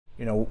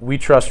You know, we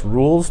trust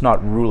rules,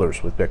 not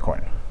rulers with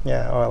Bitcoin.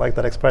 Yeah, oh, I like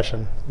that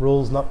expression.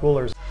 Rules, not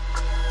rulers.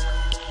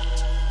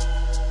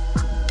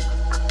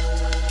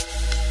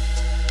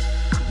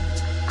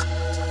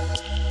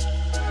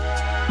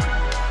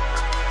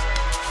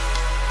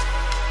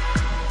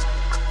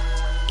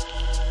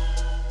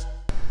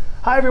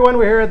 Hi everyone,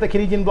 we're here at the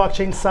Canadian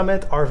Blockchain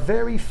Summit, our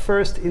very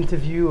first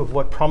interview of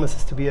what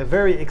promises to be a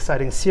very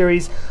exciting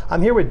series.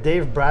 I'm here with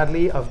Dave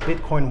Bradley of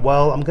Bitcoin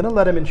Well. I'm going to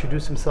let him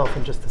introduce himself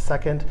in just a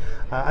second.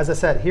 As I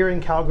said, here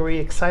in Calgary,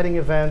 exciting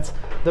event,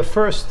 the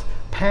first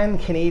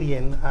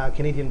pan-Canadian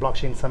Canadian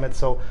Blockchain Summit,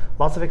 so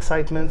lots of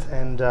excitement.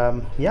 And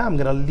yeah, I'm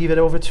going to leave it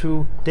over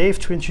to Dave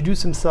to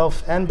introduce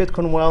himself and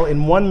Bitcoin Well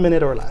in 1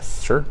 minute or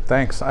less. Sure,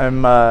 thanks.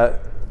 I'm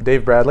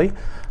Dave Bradley.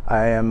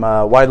 I am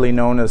widely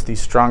known as the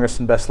strongest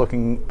and best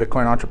looking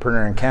Bitcoin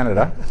entrepreneur in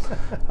Canada.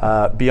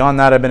 Beyond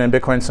that, I've been in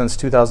Bitcoin since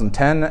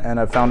 2010, and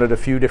I've founded a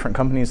few different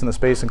companies in the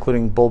space,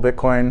 including Bull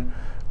Bitcoin,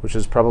 which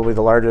is probably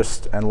the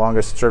largest and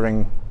longest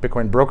serving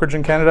Bitcoin brokerage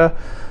in Canada.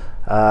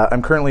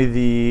 I'm currently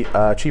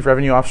the Chief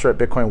Revenue Officer at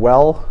Bitcoin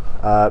Well.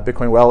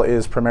 Bitcoin Well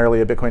is primarily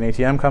a Bitcoin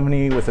ATM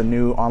company with a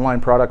new online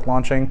product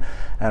launching,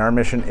 and our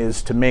mission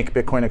is to make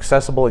Bitcoin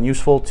accessible and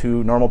useful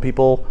to normal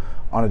people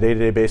on a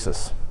day-to-day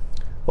basis.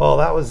 Well,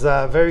 that was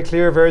very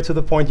clear, very to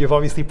the point. You've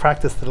obviously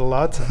practiced it a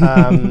lot.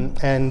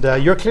 And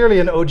you're clearly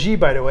an OG,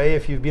 by the way,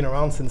 if you've been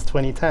around since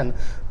 2010.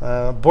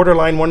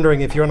 Borderline wondering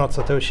if you're not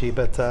Satoshi.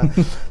 But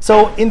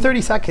so in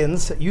 30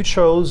 seconds, you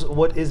chose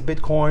what is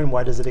Bitcoin,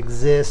 why does it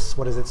exist,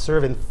 what does it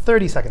serve in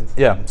 30 seconds?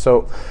 Yeah,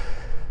 so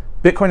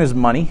Bitcoin is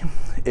money.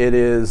 It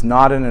is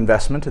not an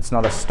investment. It's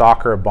not a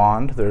stock or a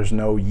bond. There's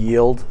no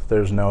yield.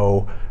 There's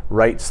no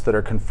rights that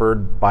are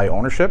conferred by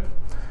ownership.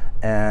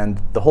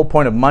 And the whole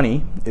point of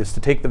money is to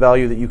take the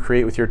value that you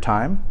create with your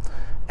time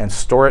and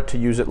store it to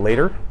use it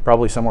later,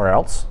 probably somewhere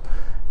else.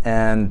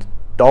 And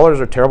dollars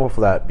are terrible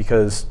for that,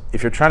 because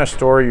if you're trying to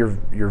store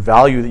your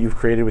value that you've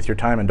created with your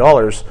time in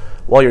dollars,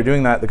 while you're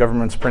doing that, the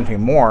government's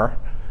printing more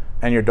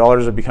and your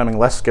dollars are becoming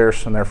less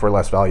scarce and therefore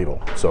less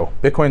valuable. So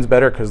Bitcoin's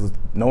better because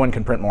no one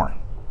can print more.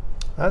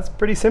 That's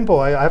pretty simple.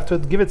 I have to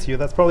give it to you.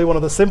 That's probably one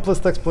of the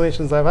simplest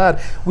explanations I've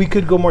had. We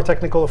could go more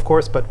technical, of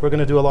course, but we're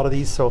going to do a lot of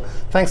these. So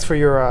thanks for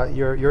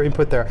your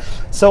input there.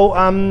 So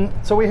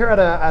so we're here at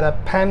a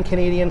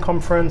pan-Canadian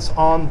conference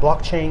on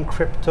blockchain,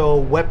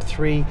 crypto,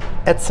 Web3,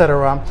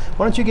 etc.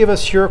 Why don't you give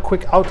us your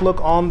quick outlook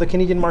on the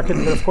Canadian market?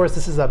 But of course,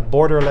 this is a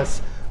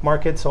borderless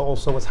market, so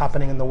also what's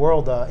happening in the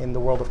world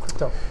of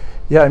crypto.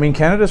 Yeah, I mean,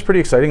 Canada's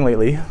pretty exciting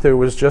lately. There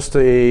was just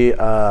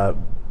a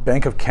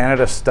Bank of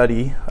Canada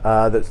study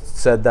that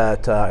said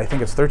that I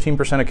think it's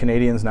 13% of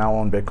Canadians now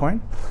own Bitcoin.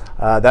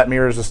 That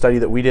mirrors a study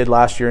that we did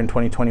last year in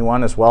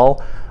 2021 as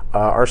well.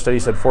 Our study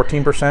said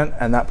 14%,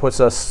 and that puts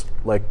us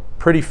like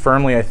pretty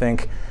firmly, I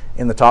think,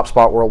 in the top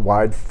spot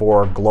worldwide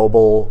for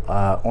global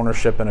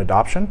ownership and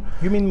adoption.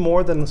 You mean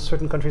more than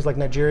certain countries like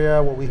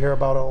Nigeria, what we hear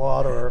about a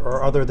lot,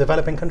 or other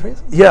developing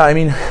countries? Yeah, I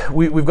mean,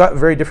 we've got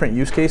very different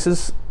use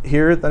cases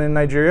here than in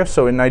Nigeria.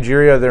 So in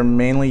Nigeria, they're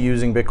mainly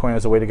using Bitcoin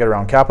as a way to get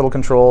around capital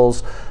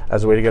controls,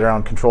 as a way to get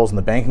around controls in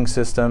the banking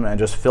system, and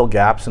just fill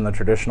gaps in the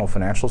traditional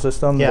financial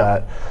system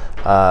that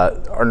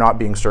are not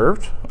being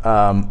served.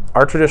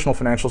 Our traditional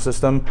financial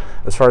system,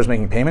 as far as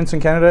making payments in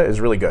Canada, is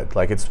really good.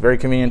 Like, it's very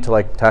convenient to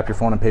like tap your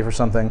phone and pay for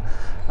something.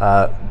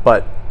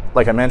 But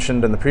like I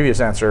mentioned in the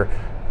previous answer,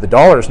 the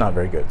dollar is not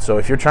very good. So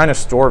if you're trying to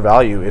store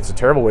value, it's a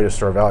terrible way to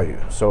store value.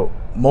 So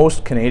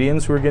most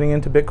Canadians who are getting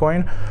into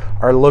Bitcoin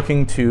are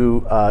looking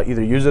to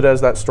either use it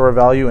as that store of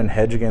value and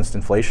hedge against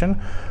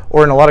inflation,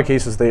 or in a lot of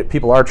cases,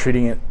 people are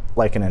treating it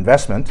like an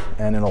investment,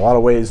 and in a lot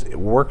of ways it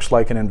works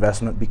like an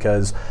investment,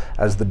 because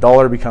as the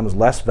dollar becomes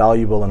less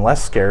valuable and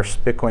less scarce,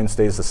 Bitcoin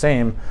stays the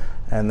same,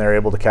 and they're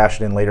able to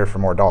cash it in later for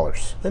more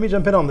dollars. Let me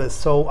jump in on this.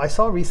 So I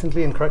saw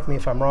recently, and correct me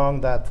if I'm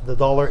wrong, that the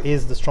dollar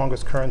is the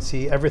strongest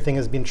currency. Everything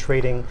has been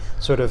trading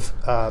sort of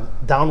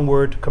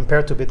downward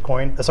compared to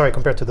Bitcoin,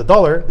 compared to the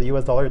dollar, the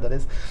US dollar that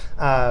is,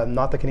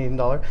 not the Canadian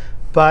dollar.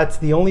 But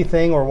the only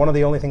thing, or one of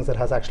the only things that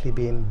has actually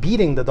been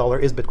beating the dollar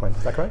is Bitcoin.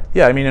 Is that correct?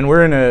 Yeah, I mean, and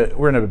we're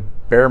in a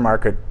bear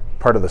market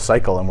part of the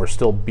cycle, and we're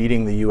still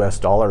beating the US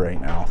dollar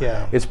right now.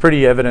 Yeah. It's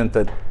pretty evident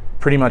that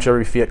pretty much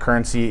every fiat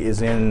currency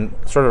is in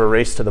sort of a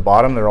race to the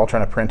bottom. They're all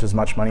trying to print as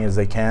much money as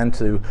they can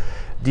to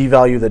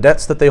devalue the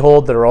debts that they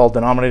hold that are all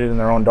denominated in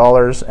their own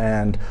dollars,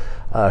 and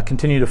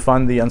continue to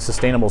fund the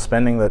unsustainable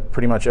spending that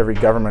pretty much every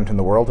government in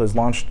the world has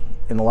launched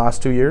in the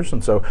last 2 years.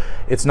 And so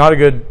it's not a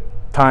good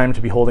time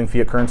to be holding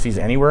fiat currencies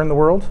anywhere in the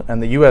world,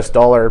 and the US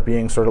dollar,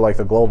 being sort of like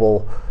the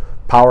global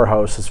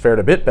powerhouse, has fared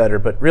a bit better,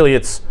 but really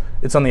it's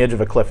on the edge of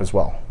a cliff as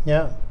well.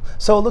 Yeah.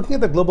 So looking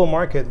at the global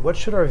market, what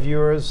should our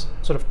viewers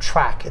sort of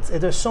track?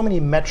 There's so many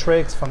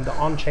metrics, from the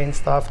on-chain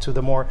stuff to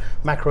the more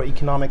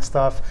macroeconomic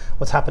stuff.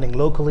 What's happening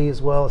locally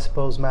as well, I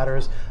suppose,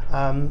 matters.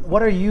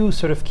 What are you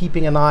sort of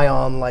keeping an eye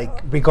on,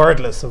 like,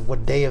 regardless of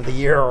what day of the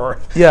year or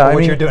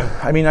what you're doing?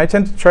 I mean, I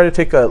tend to try to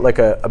take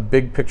a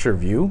big picture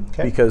view,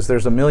 because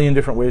there's a million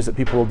different ways that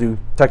people will do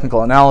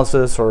technical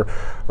analysis or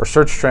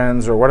search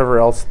trends or whatever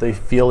else they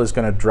feel is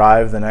going to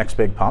drive the next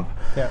big pump.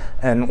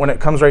 And when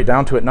it comes right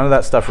down to it, none of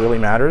that stuff really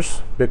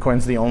matters.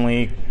 Bitcoin's the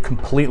only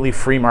completely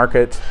free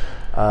market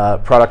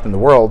product in the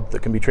world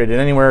that can be traded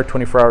anywhere,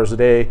 24 hours a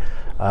day.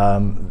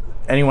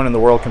 Anyone in the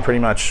world can pretty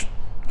much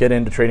get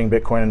into trading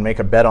Bitcoin and make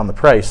a bet on the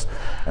price.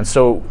 And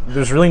so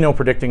there's really no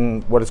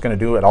predicting what it's going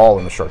to do at all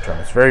in the short term.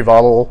 It's very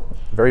volatile,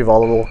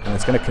 and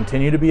it's going to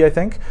continue to be, I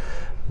think.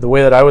 The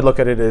way that I would look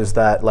at it is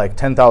that, like,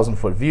 10,000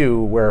 foot view,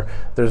 where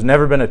there's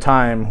never been a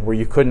time where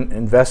you couldn't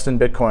invest in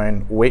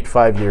Bitcoin, wait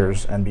 5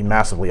 years, and be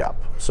massively up.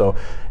 So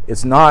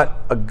it's not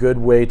a good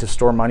way to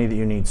store money that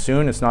you need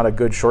soon. It's not a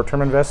good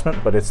short-term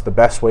investment, but it's the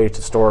best way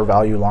to store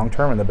value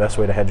long-term and the best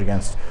way to hedge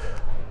against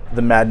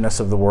the madness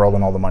of the world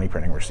and all the money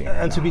printing we're seeing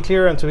right now. To be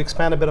clear and to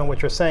expand a bit on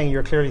what you're saying,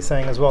 you're clearly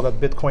saying as well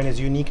that Bitcoin is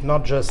unique,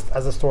 not just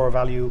as a store of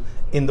value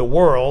in the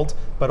world,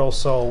 but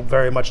also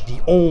very much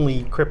the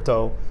only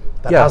crypto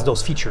that has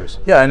those features.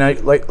 Yeah,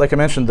 and like I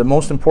mentioned, the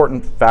most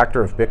important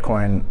factor of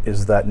Bitcoin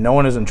is that no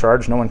one is in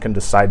charge, no one can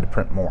decide to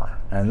print more.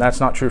 And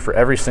that's not true for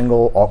every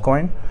single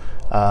altcoin.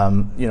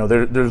 You know,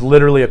 there's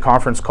literally a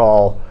conference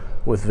call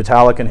with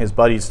Vitalik and his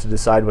buddies to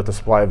decide what the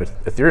supply of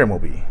Ethereum will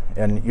be.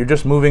 And you're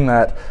just moving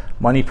that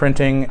money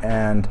printing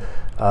and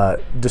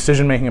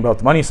decision making about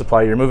the money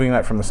supply, you're moving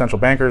that from the central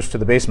bankers to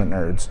the basement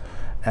nerds.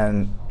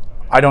 And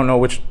I don't know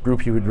which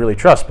group you would really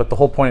trust, but the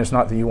whole point is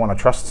not that you want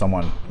to trust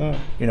someone.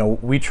 You know,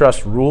 we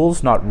trust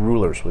rules, not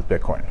rulers with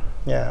Bitcoin.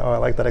 Yeah, I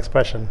like that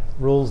expression,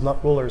 rules,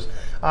 not rulers.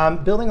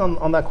 Building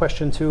on that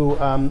question too,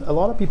 a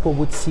lot of people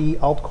would see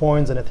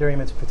altcoins and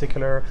Ethereum in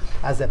particular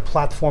as a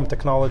platform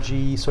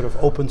technology, sort of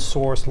open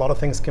source. A lot of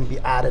things can be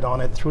added on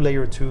it through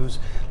layer 2s,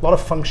 a lot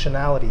of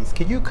functionalities.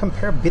 Could you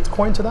compare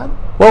Bitcoin to that?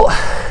 Well,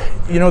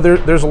 you know,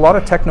 there's a lot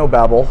of techno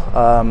babble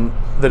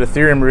that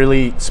Ethereum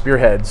really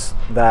spearheads,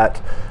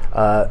 that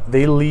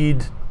they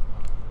lead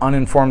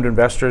uninformed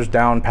investors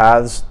down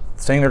paths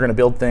saying they're going to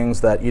build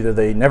things that either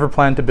they never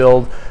planned to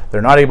build,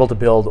 they're not able to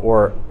build,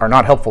 or are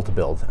not helpful to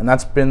build. And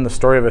that's been the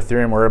story of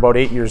Ethereum. We're about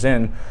 8 years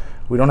in.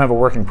 We don't have a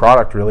working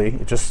product, really.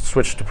 It just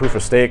switched to proof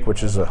of stake,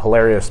 which is a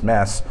hilarious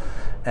mess.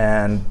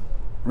 And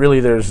really,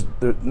 there's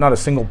not a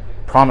single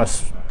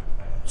promise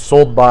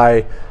sold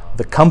by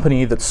the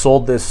company that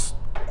sold this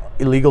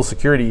illegal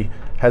security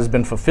has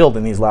been fulfilled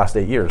in these last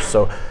 8 years.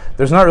 So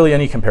there's not really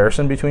any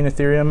comparison between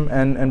Ethereum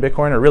and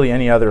Bitcoin, or really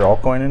any other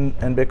altcoin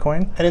and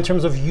Bitcoin. And in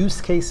terms of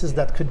use cases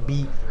that could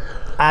be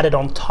added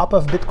on top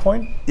of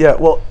Bitcoin? Yeah,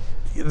 well,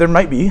 there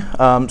might be.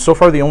 So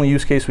far, the only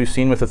use case we've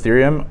seen with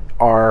Ethereum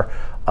are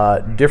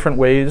different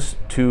ways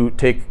to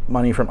take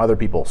money from other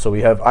people. So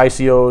we have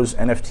ICOs,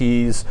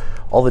 NFTs,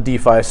 all the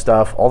DeFi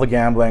stuff, all the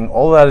gambling,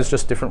 all of that is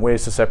just different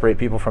ways to separate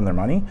people from their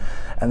money.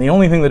 And the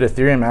only thing that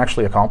Ethereum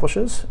actually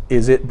accomplishes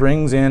is it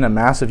brings in a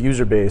massive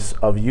user base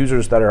of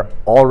users that are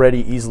already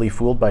easily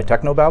fooled by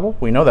technobabble.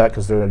 We know that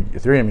because they're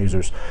Ethereum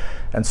users.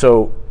 And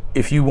so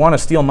if you want to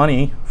steal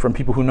money from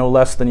people who know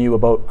less than you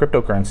about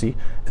cryptocurrency,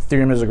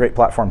 Ethereum is a great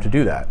platform to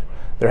do that.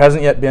 There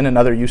hasn't yet been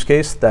another use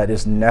case that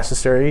is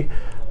necessary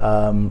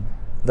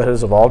that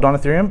has evolved on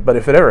Ethereum, but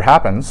if it ever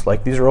happens,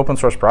 like, these are open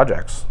source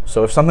projects.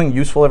 So if something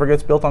useful ever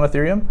gets built on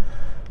Ethereum,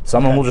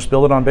 someone will just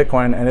build it on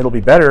Bitcoin, and it'll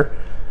be better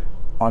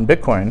on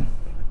Bitcoin,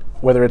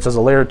 whether it's as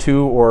a layer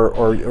 2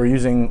 or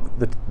using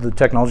the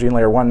technology in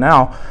layer 1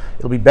 now.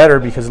 It'll be better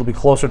because it'll be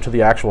closer to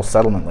the actual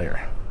settlement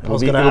layer. I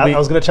was going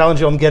to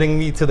challenge you on getting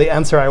me to the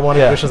answer I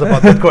wanted, which is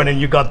about Bitcoin, and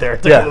you got there.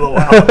 It took a little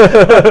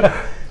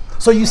while.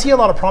 So you see a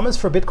lot of promise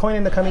for Bitcoin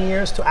in the coming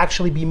years to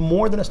actually be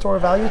more than a store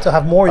of value, to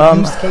have more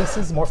use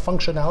cases, more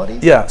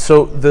functionalities? Yeah,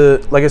 so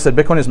like I said,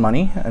 Bitcoin is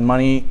money, and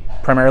money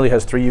primarily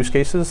has 3 use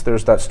cases.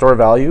 There's that store of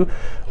value,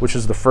 which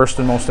is the first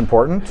and most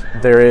important.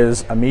 There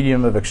is a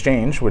medium of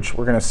exchange, which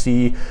we're going to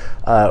see,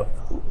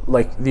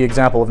 like the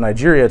example of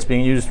Nigeria, it's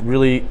being used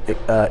really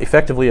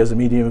effectively as a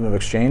medium of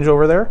exchange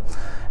over there.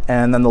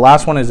 And then the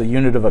last one is a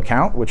unit of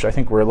account, which I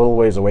think we're a little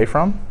ways away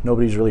from.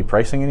 Nobody's really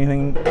pricing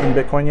anything in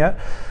Bitcoin yet.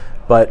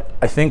 But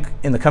I think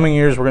in the coming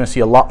years, we're going to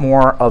see a lot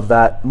more of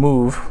that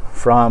move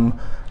from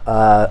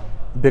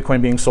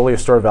Bitcoin being solely a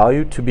store of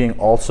value to being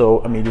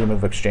also a medium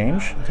of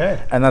exchange.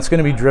 And that's going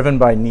to be driven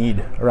by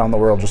need around the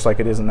world, just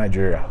like it is in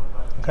Nigeria.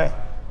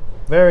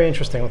 Very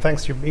interesting. Well,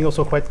 thanks. You're being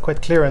also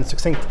quite clear and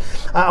succinct.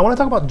 I want to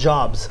talk about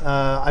jobs.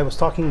 I was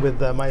talking with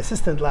my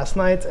assistant last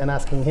night and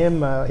asking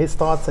him his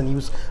thoughts, and he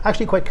was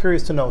actually quite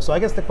curious to know. So I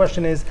guess the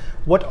question is,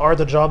 what are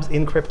the jobs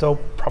in crypto,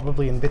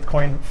 probably in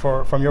Bitcoin,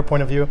 from your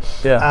point of view?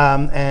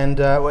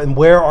 And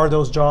where are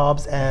those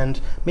jobs?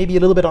 And maybe a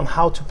little bit on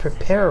how to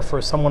prepare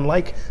for someone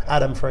like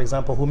Adam, for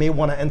example, who may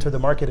want to enter the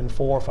market in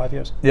 4 or 5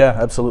 years. Yeah,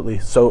 absolutely.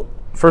 So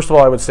first of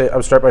all, I would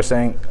start by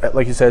saying,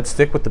 like you said,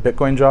 stick with the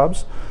Bitcoin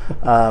jobs.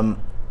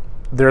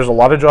 there's a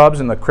lot of jobs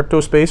in the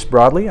crypto space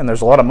broadly, and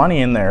there's a lot of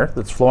money in there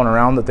that's flowing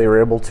around that they were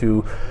able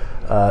to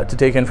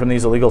take in from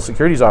these illegal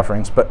securities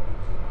offerings. But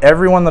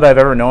everyone that I've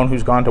ever known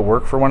who's gone to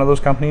work for one of those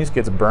companies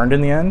gets burned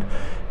in the end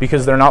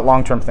because they're not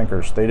long-term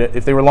thinkers.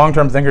 If they were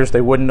long-term thinkers,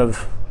 they wouldn't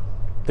have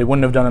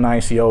done an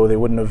ICO. They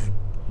wouldn't have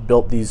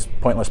built these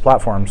pointless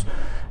platforms.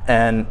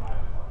 And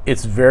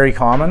it's very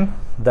common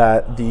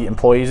that the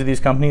employees of these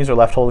companies are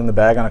left holding the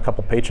bag on a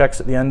couple paychecks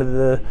at the end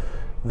of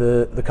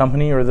the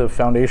company or the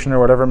foundation or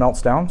whatever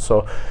melts down.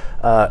 So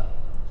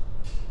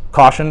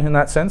caution in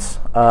that sense.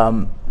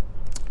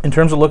 In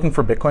terms of looking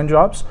for Bitcoin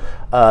jobs,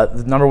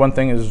 the number one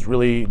thing is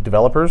really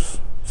developers,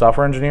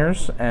 software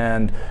engineers,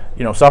 and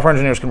software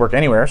engineers can work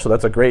anywhere, so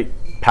that's a great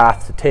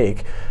path to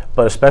take.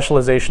 But a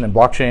specialization in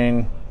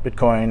blockchain,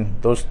 Bitcoin,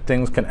 those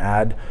things can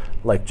add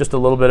like just a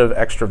little bit of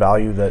extra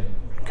value that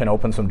can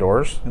open some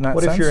doors in that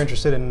sense. What if you're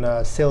interested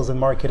in sales and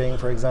marketing,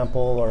 for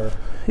example, or?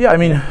 Yeah, I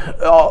mean,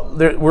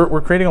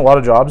 we're creating a lot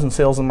of jobs in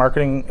sales and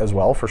marketing as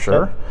well, for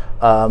sure.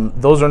 Yep.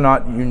 Those are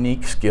not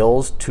unique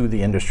skills to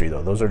the industry,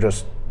 though. Those are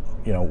just,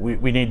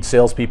 we need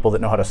salespeople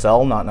that know how to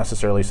sell, not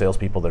necessarily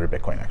salespeople that are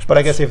Bitcoin experts. But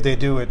I guess if they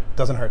do, it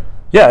doesn't hurt.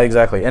 Yeah,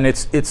 exactly. And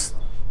it's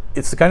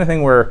the kind of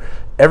thing where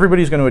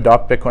everybody's going to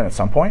adopt Bitcoin at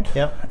some point.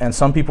 Yeah. And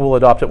some people will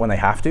adopt it when they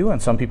have to,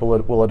 and some people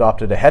will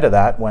adopt it ahead of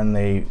that when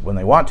they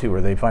want to,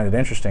 or they find it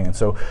interesting. And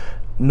so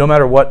no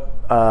matter what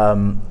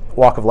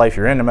walk of life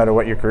you're in, no matter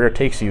what your career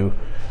takes you,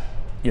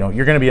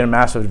 you're going to be at a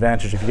massive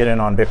advantage if you get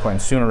in on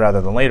Bitcoin sooner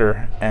rather than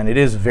later. And it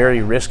is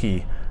very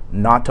risky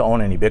not to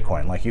own any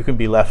Bitcoin. Like, you can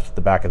be left at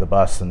the back of the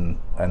bus and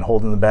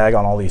holding the bag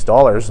on all these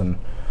dollars, and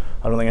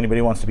I don't think anybody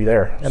wants to be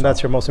there. And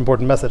that's your most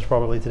important message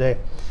probably today.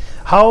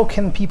 How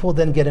can people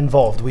then get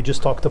involved? We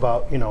just talked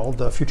about,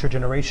 the future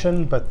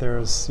generation, but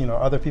there's,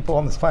 other people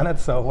on this planet.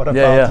 So what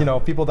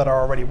about, people that are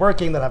already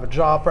working, that have a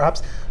job,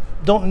 perhaps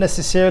don't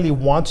necessarily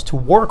want to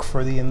work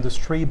for the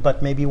industry,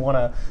 but maybe want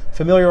to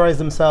familiarize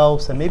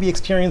themselves and maybe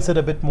experience it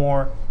a bit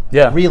more?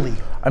 Yeah. Really?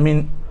 I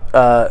mean,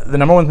 the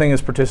number one thing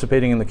is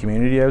participating in the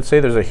community, I would say.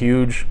 There's a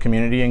huge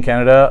community in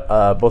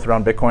Canada, both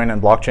around Bitcoin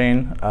and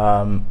blockchain.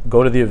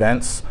 Go to the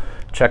events,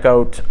 check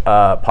out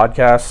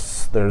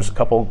podcasts. There's a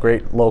couple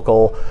great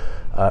local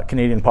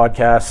Canadian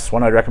podcasts.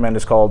 One I'd recommend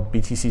is called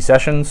BTC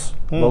Sessions,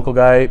 local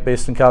guy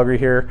based in Calgary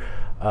here,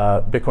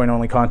 Bitcoin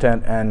only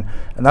content, and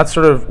that's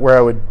sort of where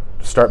I would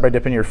start by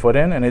dipping your foot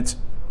in. And it's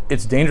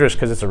dangerous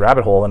because it's a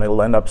rabbit hole, and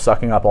it'll end up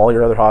sucking up all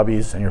your other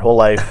hobbies and your whole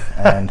life,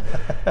 and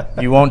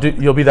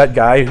you'll be that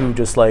guy who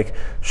just like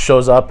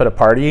shows up at a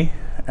party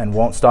and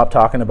won't stop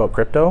talking about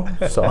crypto.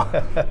 So,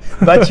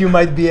 but you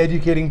might be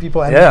educating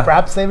people and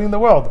perhaps saving the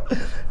world,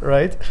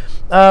 right?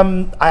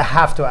 I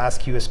have to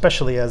ask you,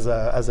 especially as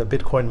a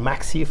Bitcoin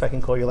maxi, if I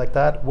can call you like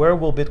that, where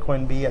will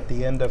Bitcoin be at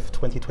the end of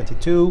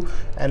 2022,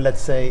 and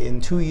let's say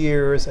in 2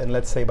 years, and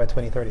let's say by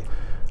 2030?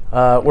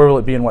 Where will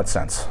it be in what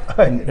sense?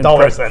 In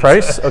dollar sense.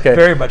 Price? Okay.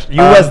 Very much.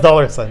 US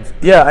dollar sense.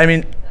 Yeah, I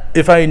mean,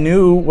 if I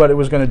knew what it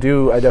was going to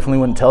do, I definitely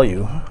wouldn't tell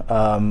you.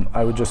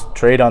 I would just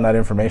trade on that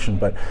information.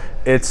 But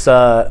it's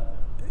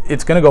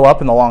going to go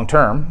up in the long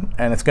term,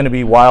 and it's going to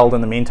be wild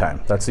in the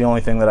meantime. That's the only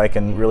thing that I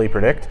can really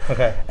predict.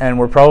 Okay. And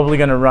we're probably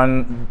going to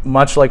run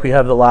much like we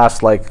have the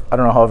last, I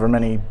don't know, however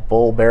many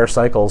bull bear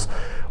cycles.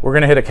 We're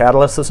going to hit a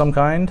catalyst of some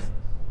kind,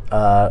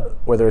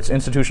 whether it's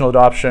institutional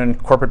adoption,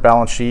 corporate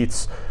balance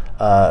sheets,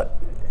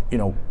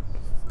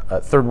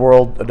 third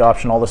world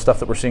adoption, all the stuff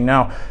that we're seeing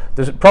now.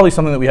 There's probably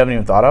something that we haven't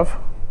even thought of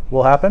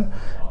will happen,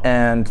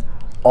 and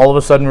all of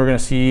a sudden we're going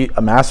to see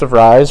a massive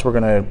rise. We're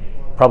going to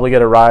probably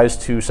get a rise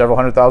to several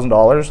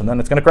 $100,000, and then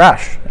it's going to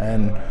crash,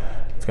 and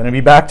it's going to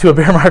be back to a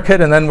bear market,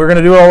 and then we're going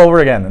to do it all over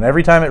again. And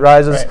every time it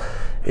rises,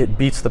 it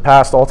beats the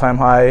past all-time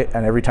high,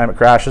 and every time it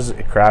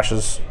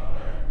crashes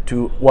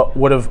to what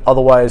would have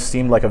otherwise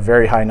seemed like a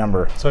very high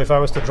number. So if I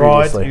was to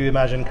draw it, you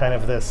imagine kind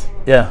of this.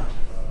 Yeah.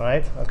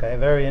 Right. Okay.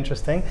 Very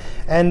interesting.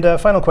 And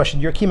final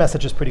question. Your key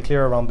message is pretty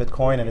clear around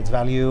Bitcoin and its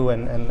value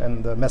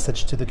and the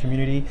message to the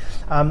community.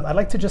 I'd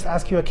like to just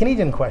ask you a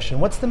Canadian question.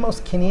 What's the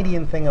most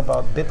Canadian thing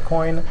about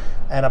Bitcoin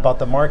and about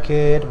the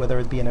market, whether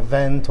it be an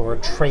event or a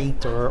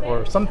trait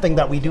or something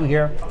that we do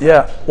here?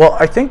 Yeah. Well,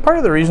 I think part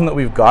of the reason that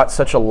we've got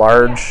such a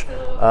large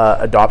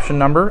adoption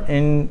number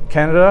in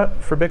Canada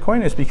for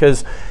Bitcoin is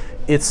because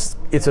it's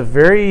a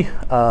very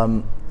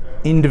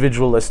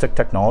individualistic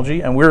technology,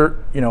 and we're,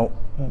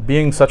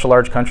 being such a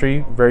large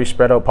country, very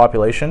spread out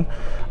population,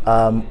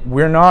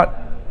 we don't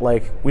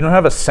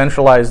have a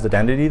centralized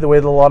identity the way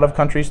that a lot of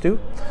countries do.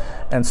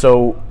 And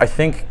so I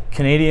think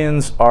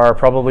Canadians are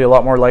probably a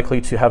lot more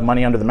likely to have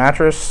money under the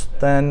mattress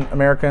than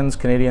Americans.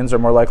 Canadians are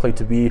more likely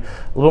to be a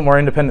little bit more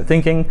independent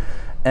thinking,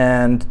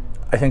 and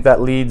I think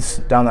that leads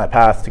down that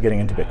path to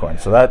getting into Bitcoin.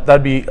 So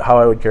that'd be how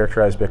I would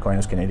characterize Bitcoin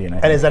as Canadian.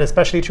 And is that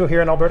especially true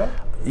here in Alberta?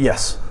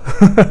 Yes.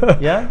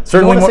 Yeah? Certainly. Do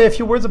you want to say a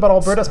few words about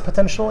Alberta's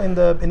potential in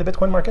the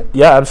Bitcoin market?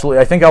 Yeah,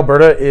 absolutely. I think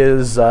Alberta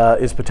is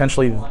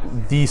potentially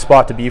the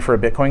spot to be for a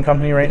Bitcoin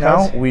company right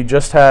now. We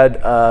just had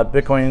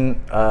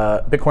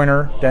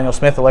Bitcoiner Daniel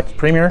Smith elected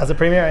premier. As a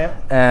premier, yeah.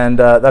 And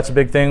that's a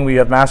big thing. We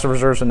have massive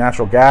reserves of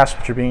natural gas,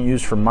 which are being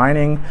used for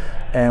mining.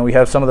 and we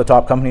have some of the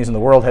top companies in the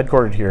world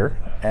headquartered here.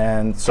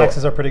 And so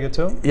taxes are pretty good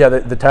too? Yeah,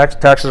 the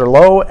taxes are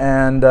low,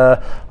 and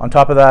on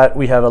top of that,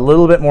 we have a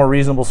little bit more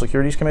reasonable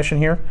securities commission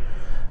here.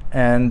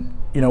 And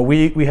you know,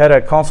 we had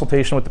a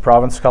consultation with the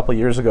province a couple of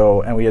years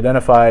ago, and we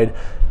identified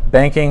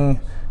banking,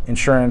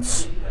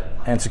 insurance,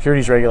 and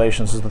securities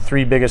regulations as the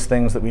three biggest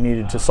things that we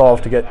needed to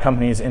solve to get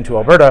companies into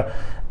Alberta.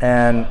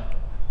 And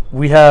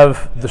we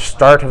have the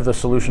start of the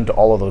solution to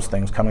all of those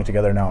things coming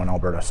together now in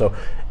Alberta. So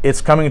it's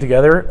coming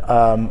together.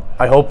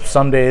 I hope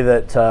someday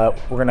that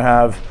we're going to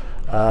have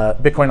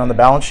Bitcoin on the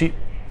balance sheet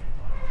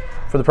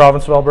for the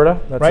province of Alberta.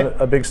 That's right.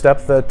 a big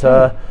step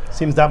that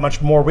seems that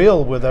much more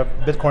real with a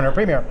Bitcoiner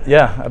premier.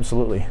 Yeah,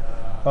 absolutely.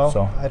 Well,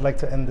 so I'd like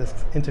to end this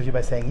interview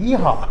by saying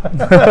yeehaw.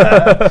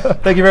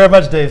 Thank you very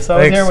much, Dave. So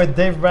Thanks. I was here with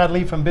Dave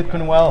Bradley from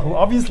Bitcoin Well, who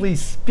obviously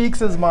speaks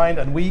his mind,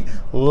 and we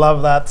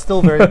love that.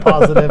 Still very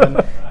positive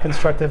and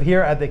constructive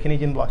here at the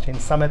Canadian Blockchain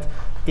Summit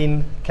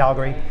in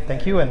Calgary.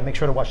 Thank you, and make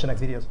sure to watch the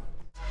next videos.